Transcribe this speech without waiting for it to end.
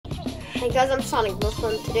Hey guys, I'm Sonic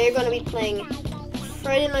Brooklyn. Today we're gonna be playing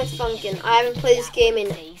Friday Night Funkin'. I haven't played this game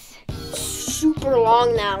in super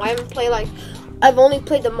long now. I've only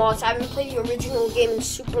played the mods. I haven't played the original game in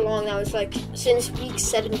super long now. It's like since week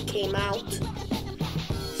 7 came out.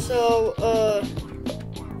 So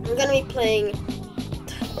I'm gonna be playing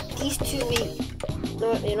these 2 weeks.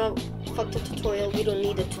 No, you know, fuck the tutorial. We don't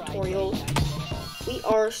need a tutorial. We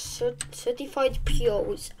are certified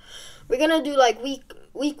POs. We're gonna do like week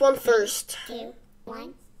 1 first. 2,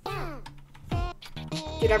 1, go.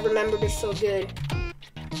 Dude, I remember this so good.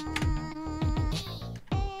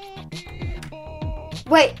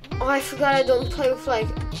 Wait, oh, I forgot I don't play with like.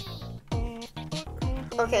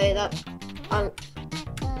 Okay, I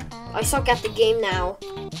suck at the game now.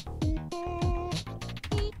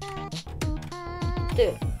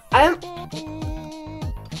 Dude,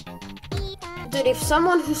 if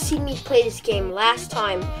someone who's seen me play this game last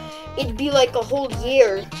time, it'd be like a whole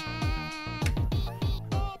year.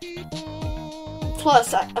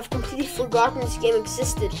 Plus, I've completely forgotten this game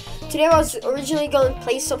existed. Today I was originally going to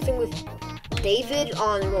play something with David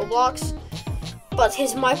on Roblox, but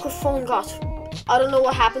his microphone got... I don't know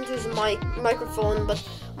what happened to his microphone, but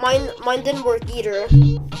mine didn't work either.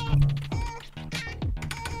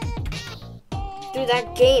 Dude,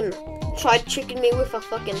 that game tried tricking me with a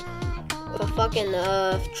fucking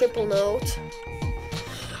triple note.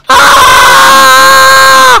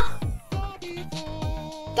 Ah!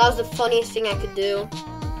 That was the funniest thing I could do.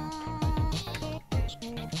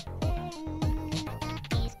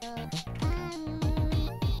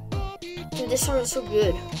 Dude, this song is so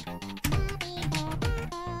good.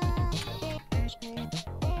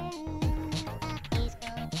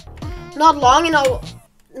 Not long and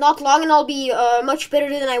I'll be much better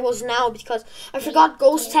than I was now, because I forgot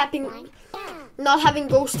ghost tapping. Not having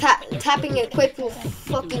ghost tapping equipped will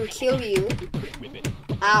fucking kill you.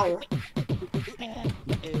 Ow.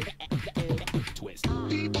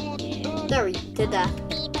 There, we did that.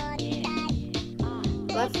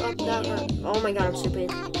 Left, up, down, right. Oh my god, I'm stupid.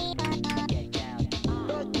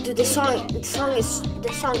 Dude, this song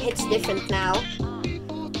hits different now.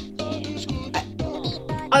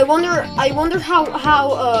 I wonder how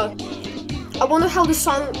this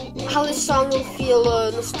song will feel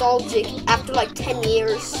nostalgic after like 10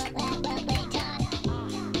 years.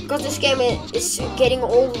 Because this game is getting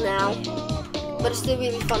old now, but it's still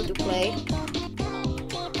really fun to play.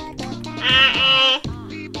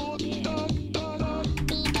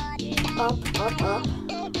 Up, up, up.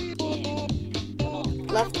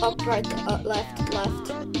 Left, up, right, left,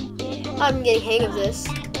 left. I'm getting hang of this.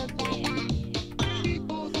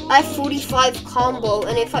 I have 45 combo,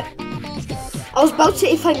 and I was about to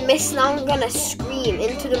say if I miss now I'm gonna scream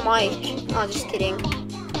into the mic. Oh, just kidding.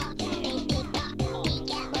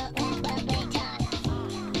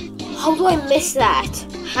 How do I miss that?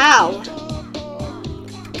 How?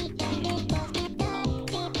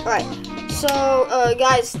 Alright, so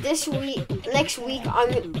guys, next week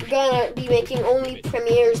I'm gonna be making only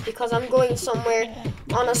premieres because I'm going somewhere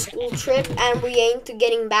on a school trip and we ain't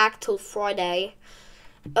getting back till Friday.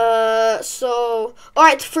 So,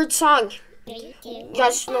 alright, third song. You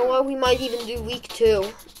guys know what? We might even do week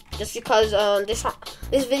 2, just because this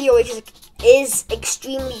video is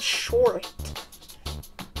extremely short.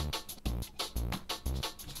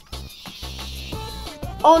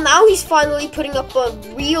 Oh, now he's finally putting up a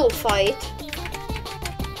real fight.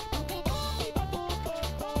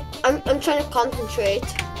 I'm trying to concentrate.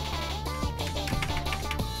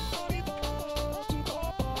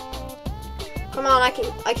 Come on, I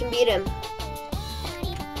can beat him.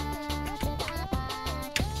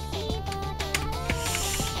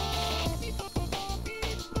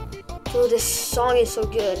 Oh, this song is so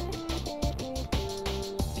good.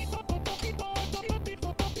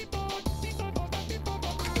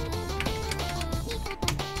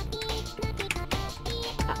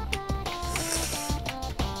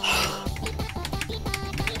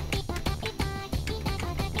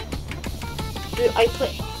 Dude,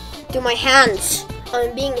 my hands.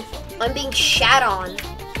 I'm being shat on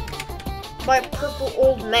by a purple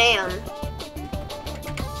old man.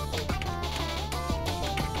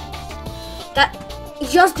 That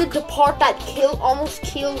just did the part that almost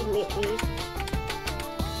killed me.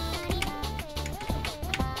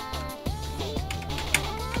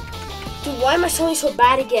 Dude, why am I sounding so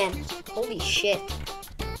bad again? Holy shit.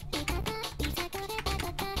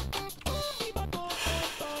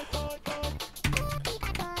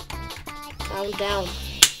 Down.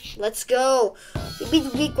 Let's go. We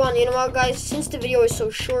beat week 1. You know what, guys? Since the video is so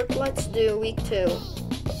short, let's do week 2.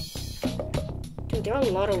 Dude, there are a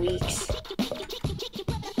lot of weeks.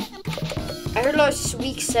 I heard last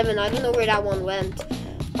week 7. I don't know where that one went.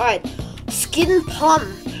 Alright. Skin Pump.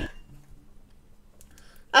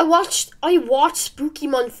 I watched Spooky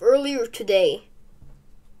Month earlier today.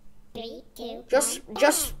 3, 2,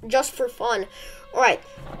 Just for fun. Alright.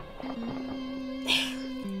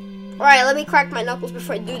 Alright, let me crack my knuckles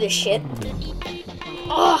before I do this shit.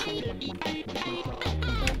 Oh!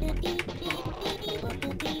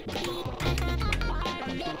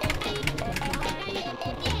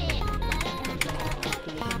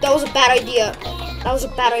 That was a bad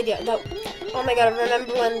idea. Oh my god, I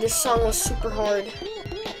remember when this song was super hard.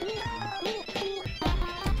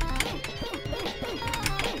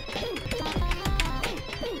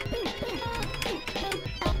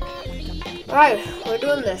 Alright, we're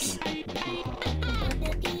doing this.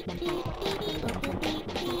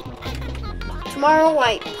 Tomorrow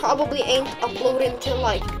I probably ain't uploading till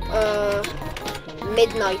like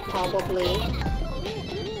midnight probably.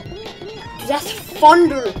 Dude, that's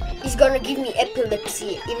thunder. He's gonna give me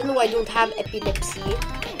epilepsy, even though I don't have epilepsy.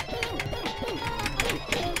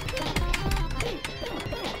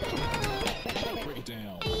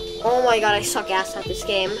 Oh my god, I suck ass at this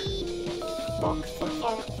game. Fuck.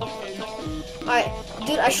 Alright,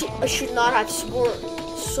 dude, I should not have scored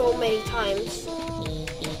so many times.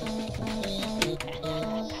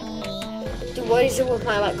 Dude, what is it with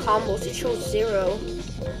my like combos? It shows 0.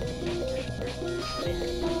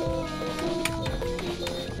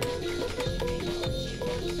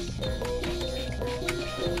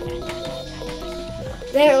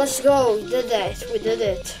 There, let's go. We did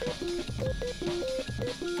it.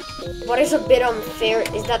 What is a bit unfair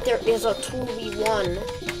is that there is a 2v1.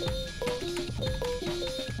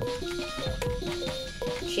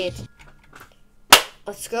 Shit.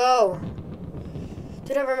 Let's go.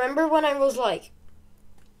 Dude, I remember when I was like,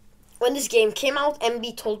 when this game came out,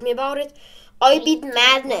 MB told me about it. I beat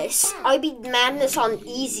Madness on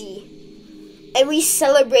easy. And we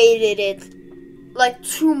celebrated it like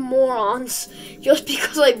 2 morons just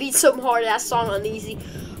because I beat some hard ass song on easy.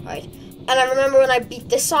 Alright. And I remember when I beat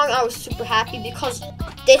this song, I was super happy because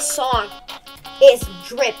this song is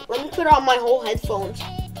drip. Let me put on my whole headphones.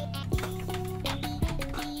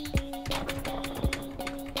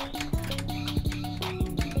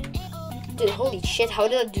 Dude, holy shit, how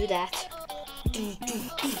did I do that?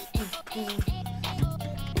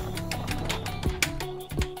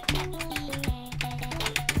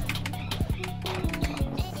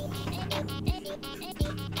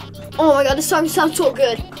 Oh my god, this song sounds so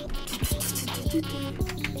good.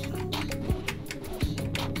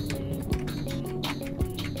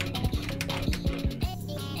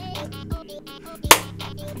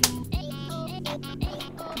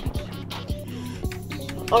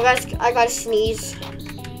 Oh guys, I gotta sneeze.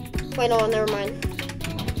 Wait, no, never mind.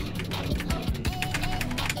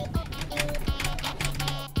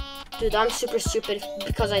 Dude, I'm super stupid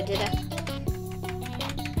because I did it.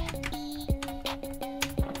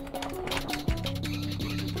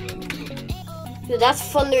 Dude, that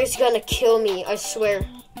thunder is gonna kill me, I swear.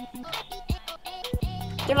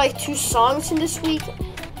 There are like 2 songs in this week.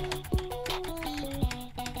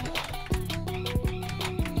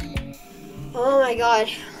 Oh my god.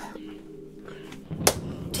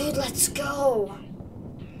 Dude, let's go.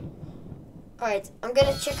 Alright, I'm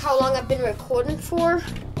gonna check how long I've been recording for.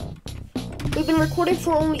 We've been recording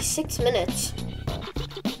for only 6 minutes.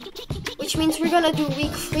 Which means we're gonna do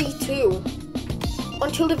week 3 too.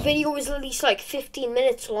 Until the video is at least like 15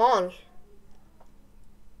 minutes long.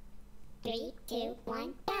 3, 2,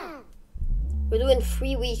 1, go. We're doing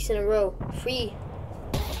 3 weeks in a row. 3.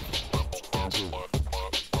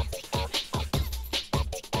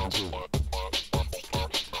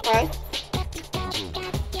 Alright.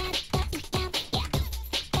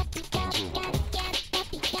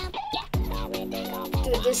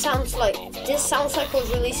 Dude, this sounds like it was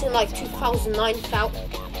released in like 2009.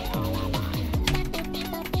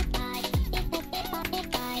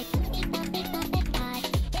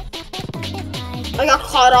 I got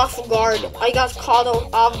caught off guard.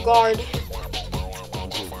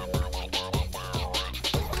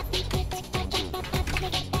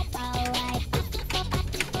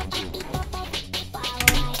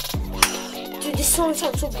 Dude, this song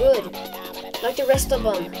sounds so good. Like the rest of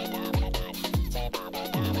them.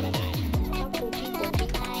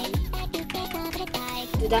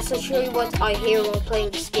 Dude, that's literally what I hear while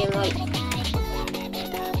playing this game. Like,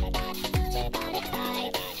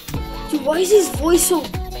 dude, why is his voice so,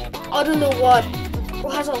 I don't know what,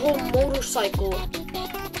 or has a whole motorcycle.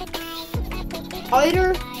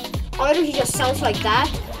 Either he just sounds like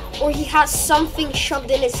that, or he has something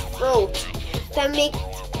shoved in his throat that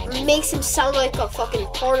makes him sound like a fucking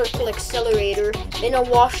particle accelerator in a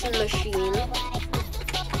washing machine.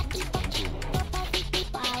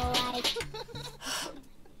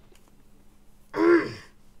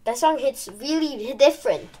 That song hits really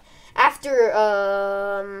different after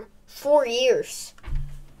 4 years.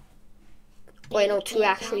 Wait, no, 2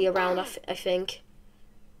 actually around, I think.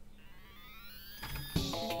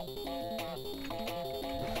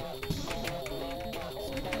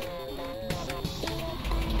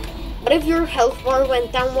 What if your health bar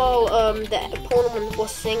went down while the opponent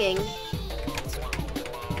was singing?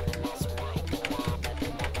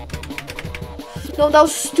 No, that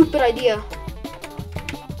was a stupid idea.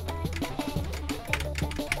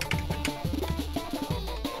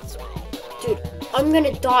 Dude, I'm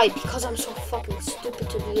gonna die because I'm so fucking stupid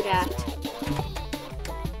to do that.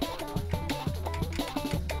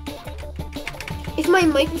 If my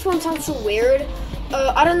microphone sounds so weird,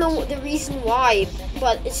 I don't know the reason why,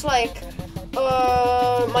 but it's like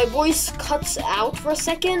my voice cuts out for a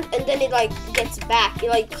second and then it like gets back. It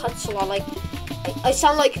like cuts a lot. Like I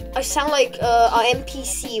sound like a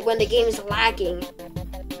NPC when the game is lagging.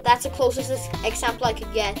 That's the closest example I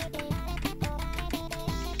could get.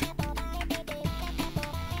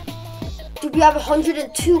 Dude, we have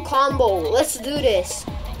 102 combo. Let's do this.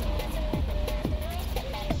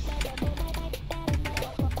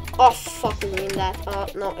 Oh, fucking mean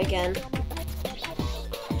that. No, again.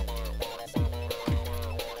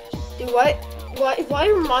 Dude, why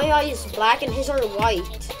are my eyes black and his are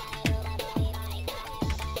white?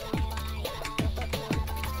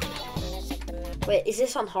 Wait, is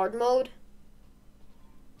this on hard mode?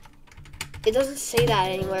 It doesn't say that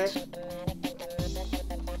anywhere.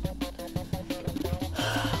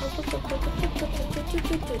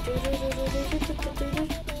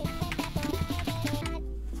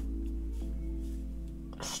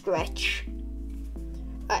 Stretch.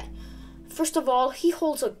 Alright. First of all, he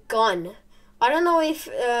holds a gun. I don't know if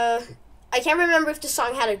I can't remember if the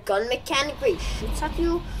song had a gun mechanic where he shoots at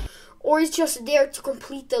you, or he's just there to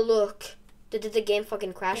complete the look. Did the game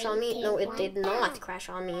fucking crash on me? No, it did not crash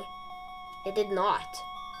on me. It did not.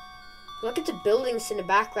 Look at the buildings in the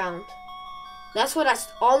background. That's what has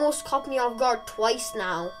almost caught me off guard twice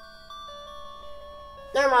now.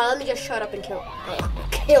 Never mind, let me just shut up and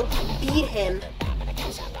beat him.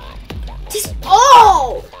 Just,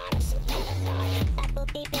 oh!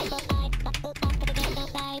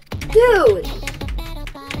 Dude!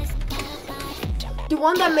 The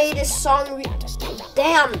one that made this song,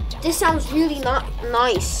 damn, this sounds really not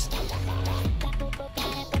nice.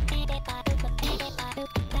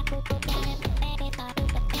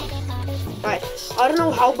 Alright, I don't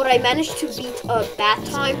know how, but I managed to beat Bat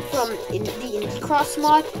Time from the Indie Cross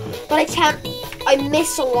mod, but I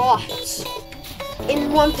miss a lot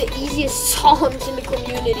in one of the easiest songs in the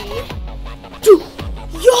community. Dude,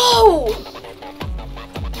 yo!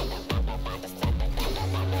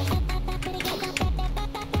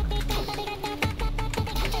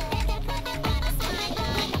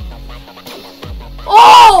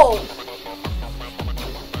 Oh!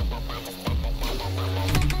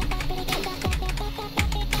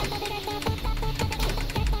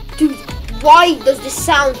 Dude, why does this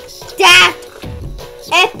sound that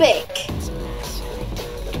epic?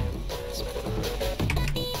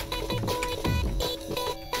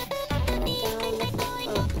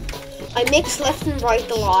 I mix left and right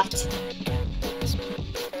a lot.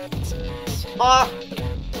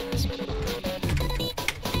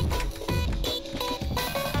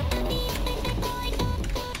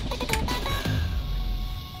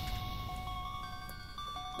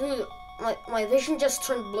 Dude, my vision just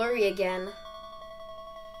turned blurry again.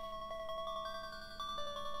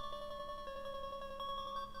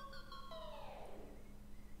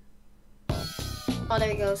 Oh, there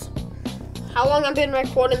he goes. How long I've been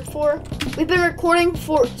recording for? We've been recording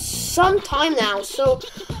for some time now, so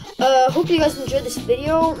hope you guys enjoyed this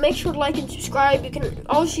video. Make sure to like and subscribe. You can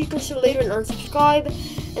also consider later and unsubscribe,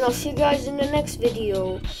 and I'll see you guys in the next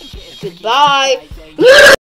video. Goodbye.